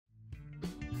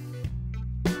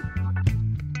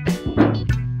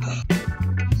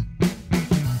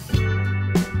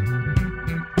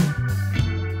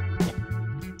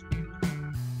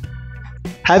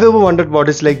Have you ever wondered what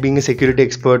it's like being a security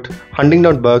expert, hunting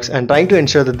down bugs and trying to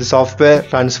ensure that the software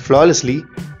runs flawlessly?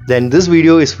 Then this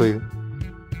video is for you.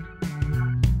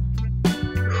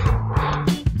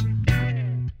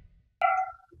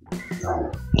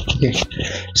 Okay.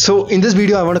 So in this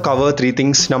video I want to cover three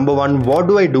things. Number one, what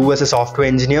do I do as a software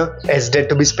engineer, SDET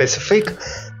to be specific.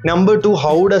 Number two,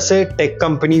 how does a tech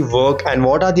company work and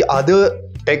what are the other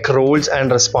tech roles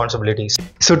and responsibilities.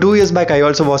 So 2 years back I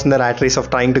also was in the rat race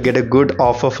of trying to get a good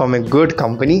offer from a good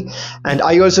company, and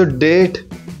I also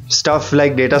did stuff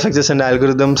like data structures and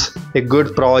algorithms, a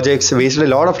good projects, wasted a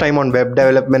lot of time on web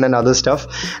development and other stuff,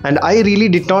 and I really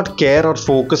did not care or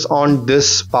focus on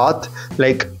this path,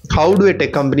 like how do a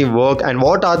tech company work and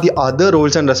what are the other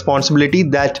roles and responsibility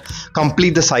that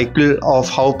complete the cycle of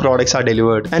how products are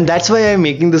delivered. And that's why I'm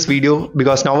making this video,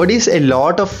 because nowadays a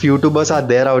lot of YouTubers are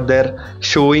there out there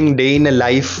showing day in a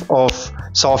life of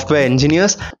software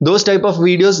engineers. Those type of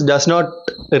videos does not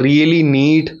really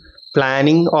need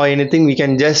planning or anything. We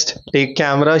can just take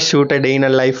camera, shoot a day in a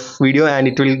life video, and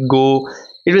it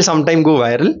will sometime go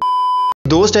viral.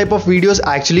 Those type of videos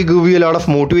actually give you a lot of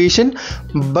motivation,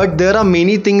 but there are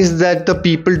many things that the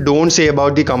people don't say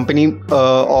about the company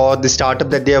or the startup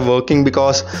that they are working,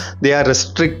 because they are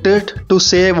restricted to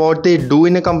say what they do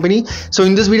in a company. So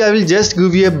in this video I will just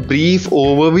give you a brief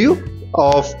overview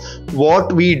of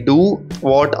what we do,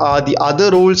 what are the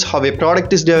other roles, how a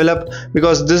product is developed,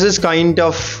 because this is kind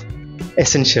of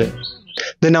essential.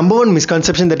 The number one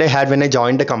misconception that I had when I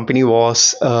joined the company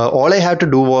was all I had to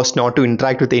do was not to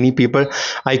interact with any people.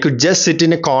 I could just sit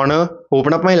in a corner,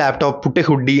 open up my laptop, put a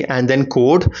hoodie and then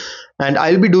code, and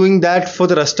I'll be doing that for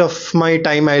the rest of my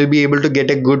time. I'll be able to get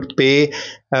a good pay,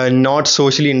 not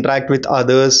socially interact with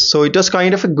others. So it was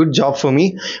kind of a good job for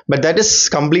me, but that is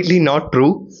completely not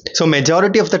true. So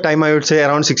majority of the time, I would say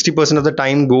around 60% of the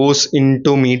time goes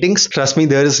into meetings. Trust me,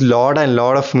 there is lot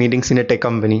of meetings in a tech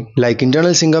company, like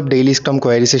internal sync up, daily scrum,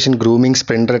 query session, grooming,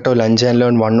 sprint retro, lunch and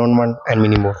learn, one-on-one and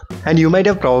many more. And you might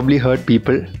have probably heard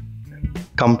people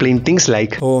complain things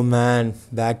like, oh man,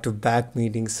 back-to-back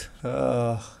meetings,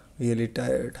 really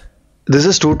tired. This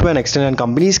is true to an extent, and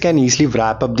companies can easily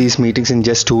wrap up these meetings in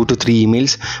just 2 to 3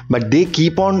 emails, but they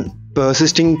keep on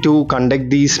persisting to conduct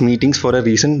these meetings for a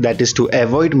reason, that is to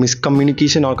avoid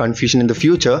miscommunication or confusion in the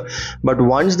future. But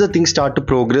once the things start to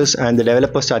progress and the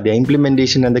developers start their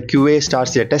implementation and the QA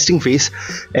starts their testing phase,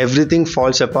 everything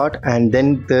falls apart, and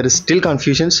then there is still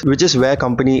confusions, which is where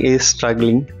company is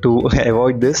struggling to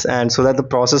avoid this, and so that the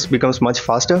process becomes much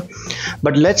faster.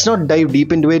 But let's not dive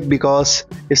deep into it, because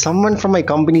if someone from my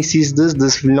company sees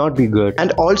this will not be good.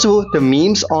 And also the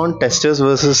memes on testers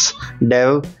versus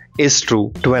dev is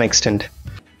true to an extent.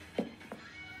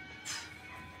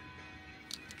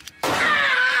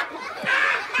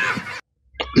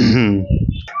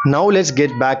 Now let's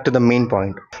get back to the main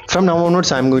point. From now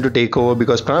onwards I'm going to take over,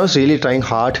 because Pranav is really trying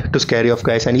hard to scare you off,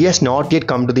 guys, and he has not yet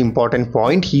come to the important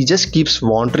point. He just keeps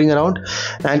wandering around,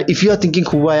 and if you are thinking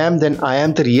who I am, then I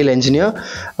am the real engineer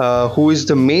who is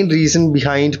the main reason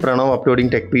behind Pranav uploading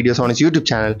tech videos on his YouTube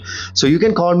channel. So you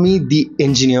can call me the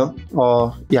engineer,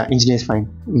 or yeah, engineer is fine,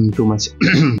 too much.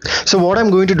 So what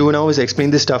I'm going to do now is explain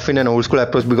this stuff in an old school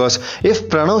approach, because if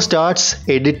Pranav starts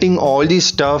editing all this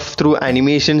stuff through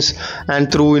animations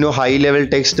and through high level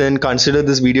text, then consider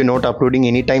this video not uploading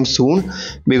anytime soon,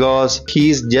 because he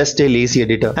is just a lazy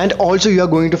editor. And also you are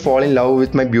going to fall in love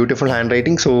with my beautiful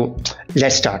handwriting. So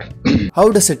let's start. How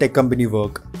does a tech company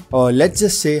work? Or let's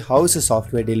just say, how is a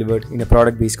software delivered in a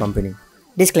product based company?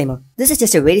 Disclaimer. This is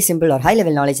just a very simple or high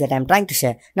level knowledge that I am trying to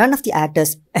share. None of the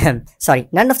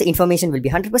none of the information will be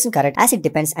 100% correct, as it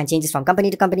depends and changes from company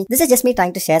to company. This is just me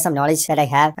trying to share some knowledge that I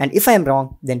have, and if I am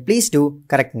wrong, then please do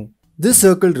correct me. This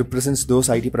circle represents those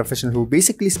IT professionals who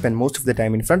basically spend most of the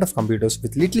time in front of computers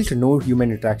with little to no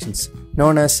human interactions,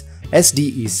 known as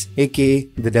SDEs, aka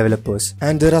the developers.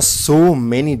 And there are so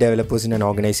many developers in an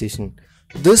organization.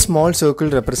 This small circle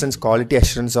represents quality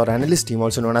assurance or analyst team,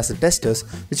 also known as the testers,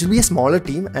 which will be a smaller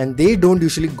team, and they don't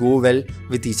usually go well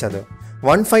with each other.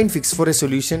 One finds fix for a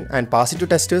solution and pass it to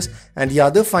testers, and the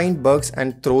other finds bugs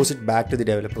and throws it back to the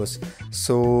developers.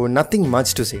 So nothing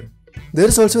much to say. There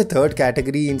is also a third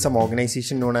category in some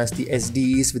organization known as the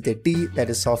SDEs with a T, that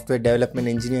is software development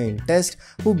engineer in test,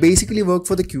 who basically work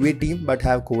for the QA team but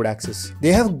have code access.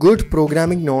 They have good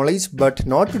programming knowledge, but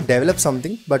not to develop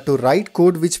something, but to write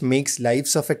code which makes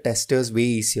lives of a testers way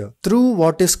easier through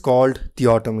what is called the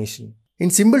automation.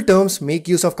 In simple terms, make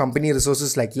use of company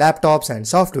resources like laptops and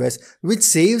softwares, which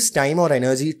saves time or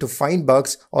energy to find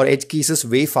bugs or edge cases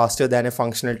way faster than a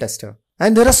functional tester.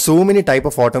 And there are so many type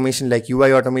of automation like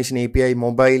UI automation, API,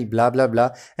 mobile, blah blah blah.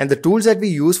 And the tools that we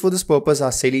use for this purpose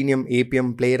are Selenium,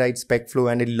 APM, Playwright,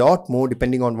 SpecFlow, and a lot more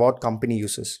depending on what company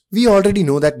uses. We already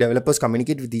know that developers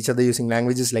communicate with each other using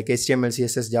languages like HTML,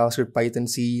 CSS, JavaScript, Python,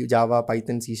 C, Java,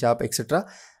 Python, C#, etc.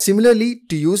 Similarly,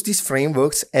 to use these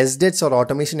frameworks, SDETs or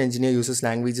automation engineer uses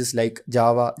languages like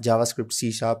Java, JavaScript,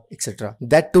 C#, etc.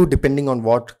 That too depending on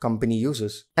what company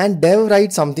uses. And dev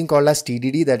writes something called as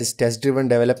TDD, that is test driven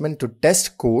development, to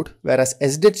test code, whereas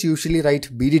SDETs usually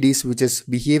write BDDs, which is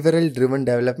behavioral driven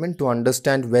development, to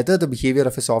understand whether the behavior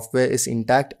of a software is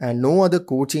intact and no other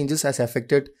code changes has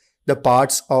affected the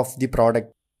parts of the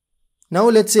product. Now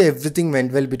let's say everything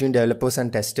went well between developers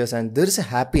and testers and there is a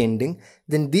happy ending,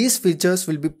 then these features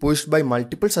will be pushed by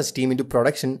multiple such teams into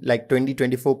production like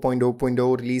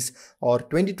 2024.0.0 release or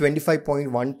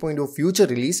 2025.1.0 future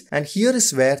release, and here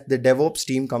is where the DevOps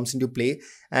team comes into play,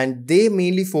 and they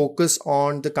mainly focus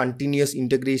on the continuous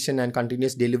integration and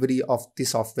continuous delivery of the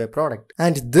software product.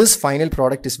 And this final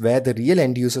product is where the real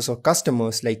end users or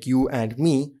customers like you and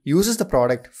me uses the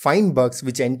product, find bugs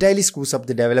which entirely screws up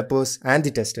the developers and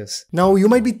the testers. Now you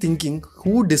might be thinking,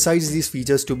 who decides these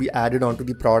features to be added onto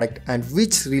the product and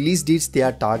which release dates they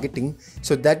are targeting?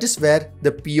 So that is where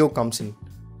the PO comes in.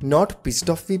 Not pissed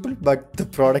off people, but the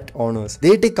product owners.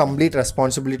 They take complete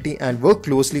responsibility and work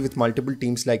closely with multiple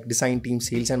teams like design team,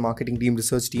 sales and marketing team,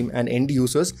 research team and end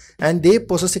users, and they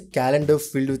possess a calendar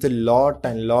filled with a lot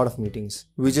of meetings,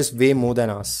 which is way more than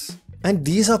us. And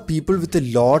these are people with a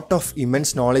lot of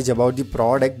immense knowledge about the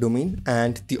product domain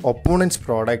and the opponent's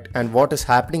product and what is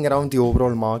happening around the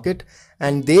overall market,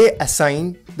 and they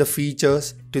assign the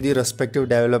features to the respective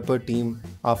developer team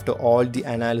after all the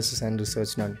analysis and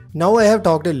research done. Now I have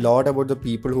talked a lot about the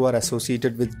people who are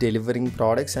associated with delivering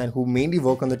products and who mainly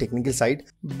work on the technical side,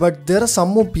 but there are some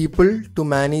more people to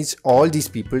manage all these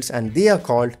peoples, and they are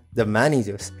called the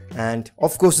managers, and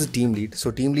of course the team lead.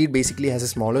 So team lead basically has a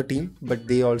smaller team, but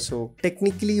they also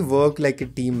technically work like a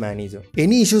team manager.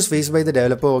 Any issues faced by the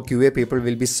developer or QA people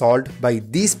will be solved by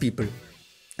these people.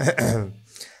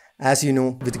 As you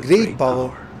know, with great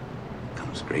power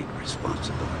comes great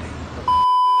responsibility.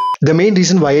 The main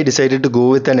reason why I decided to go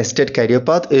with an SDET career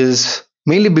path is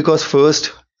mainly because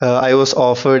first, I was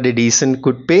offered a decent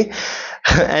good pay.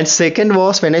 And second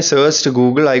was, when I searched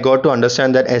Google, I got to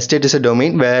understand that SDET is a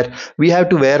domain where we have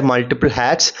to wear multiple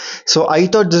hats. So I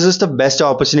thought this is the best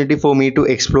opportunity for me to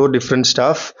explore different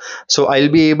stuff. So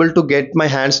I'll be able to get my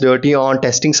hands dirty on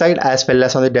testing side as well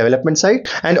as on the development side.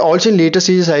 And also in later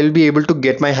stages, I'll be able to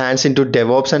get my hands into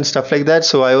DevOps and stuff like that.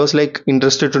 So I was like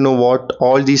interested to know what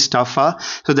all these stuff are.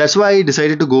 So that's why I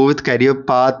decided to go with career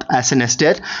path as an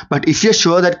SDET. But if you're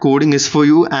sure that coding is for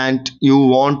you and you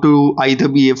want to either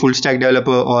be a full stack developer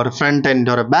or a front end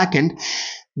or a back end,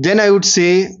 then I would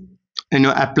say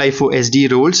apply for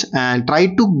SD roles and try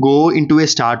to go into a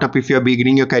startup if you're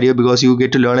beginning your career, because you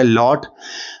get to learn a lot,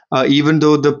 even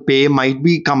though the pay might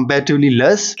be comparatively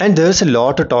less. And there's a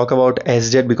lot to talk about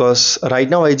SDET, because right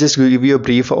now I just give you a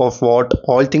brief of what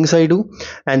all things I do,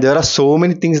 and there are so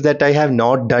many things that I have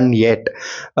not done yet.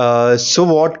 So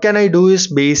what can I do is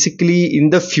basically in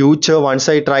the future, once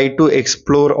I try to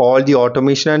explore all the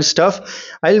automation and stuff,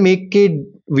 I'll make a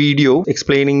video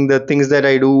explaining the things that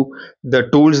I do, the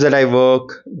tools that I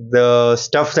work, the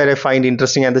stuff that I find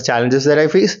interesting and the challenges that I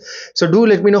face. So do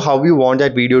let me know how you want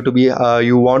that video to be.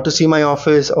 You want to see my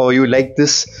office, or you like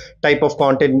this type of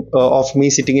content of me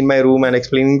sitting in my room and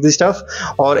explaining this stuff,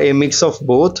 or a mix of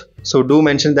both? So do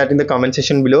mention that in the comment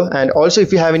section below. And also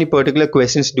if you have any particular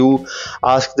questions, do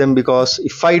ask them, because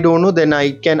if I don't know, then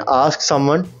I can ask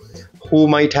someone who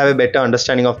might have a better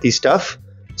understanding of this stuff.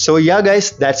 So yeah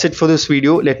guys, that's it for this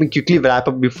video. Let me quickly wrap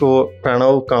up before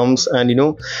Pranav comes and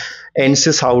ends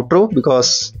his outro,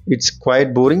 because it's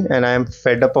quite boring and I am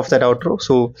fed up of that outro.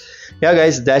 So yeah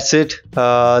guys, that's it.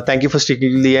 Thank you for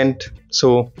sticking till the end.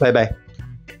 So bye bye.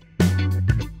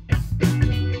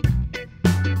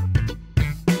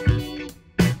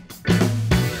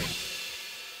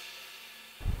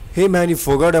 Hey man, you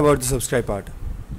forgot about the subscribe part.